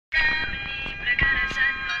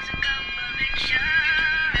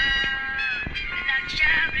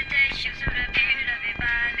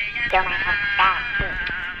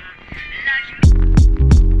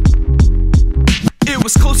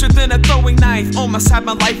than a throwing knife, almost had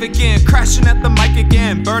my life again. Crashing at the mic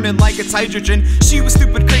again, burning like it's hydrogen. She was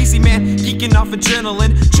stupid crazy, man, geeking off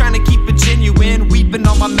adrenaline, trying to keep it genuine, weeping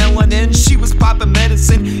on my melanin. She was popping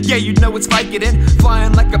medicine, yeah, you know it's Vicodin.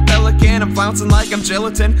 Flying like a pelican, I'm flouncing like I'm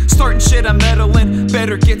gelatin. Starting shit, I'm meddling,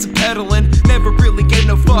 better get to pedaling. Never really gave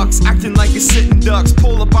no fucks, acting like it's sitting ducks.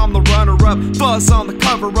 Pull up, I'm the runner-up, buzz on the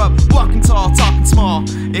cover-up. Walking tall, talking small,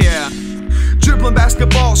 yeah. Dribbling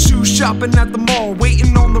basketball, shoe shopping at the mall,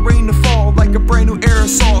 waiting on the rain to fall like a brand new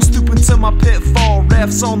aerosol. Stooping to my pitfall,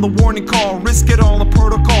 refs on the warning call, risk it all, a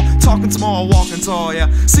protocol. Talking small, walking tall, yeah.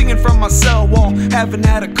 Singing from my cell wall, haven't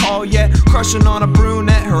had a call yet. Crushing on a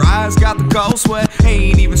brunette, her eyes got the cold sweat.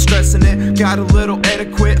 Ain't even stressing it, got a little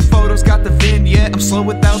etiquette. Photos got the vignette, I'm slow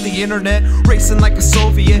without the internet. Racing like a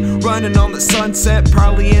Soviet, running on the sunset.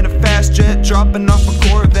 Probably in a fast jet, dropping off a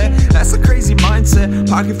Corvette. That's a crazy mindset,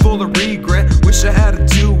 pocket full of regret. Wish I had a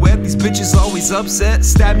duet, these bitches always upset.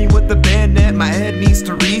 Stab me with the bayonet, my head needs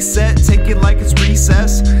to reset. Take it like it's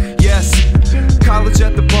recess, yes. College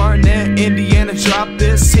at the Barnett, Indiana, drop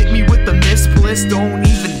this. Hit me with the miss bliss, don't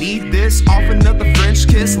even need this. Off another French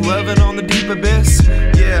kiss, loving on the deep abyss,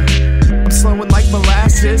 yeah. I'm slowing like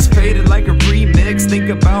molasses, faded like a remix. Think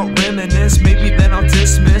about reminisce, maybe then I'll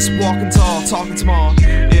dismiss. Walking tall, talking small,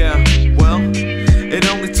 yeah. Well, it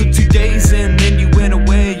only took 2 days and then you went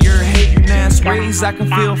away. You're hating ass rays, I can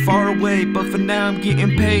feel far away, but for now I'm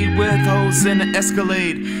getting paid with hoes in an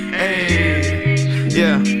Escalade. Hey,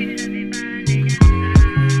 yeah.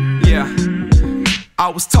 I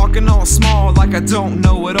was talking all small like I don't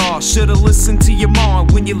know it all. Should've listened to your mom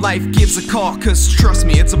when your life gives a call, cause trust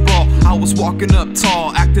me, it's a brawl. I was walking up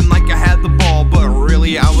tall, acting like I had the ball, but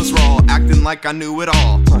really I was raw, acting like I knew it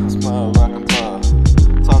all. Talking small, walking tall.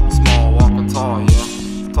 Talking small, walking tall,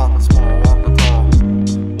 yeah. Talking small, walking tall.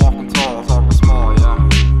 Walking tall, talking small, yeah.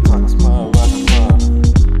 Talking small, walking tall.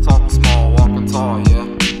 Talking small, walking tall, yeah.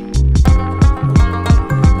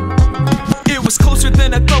 It was closer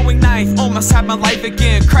than a throwing knife, almost had my life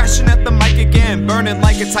again. Crashing at the mic again, burning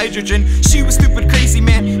like it's hydrogen. She was stupid crazy,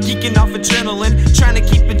 man, geeking off adrenaline, trying to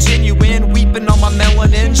keep it genuine, weeping on my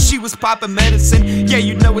melanin. She was popping medicine, yeah,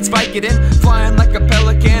 you know it's Vicodin. Flying like a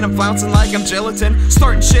pelican, I'm flouncing like I'm gelatin.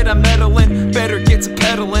 Starting shit, I'm meddling, better get to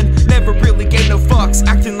pedaling. Never really gave no fucks,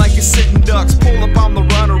 acting like it's sitting ducks. Pull up, I'm the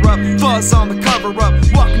runner-up, buzz on the cover-up.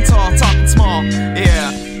 Walking tall, talking small.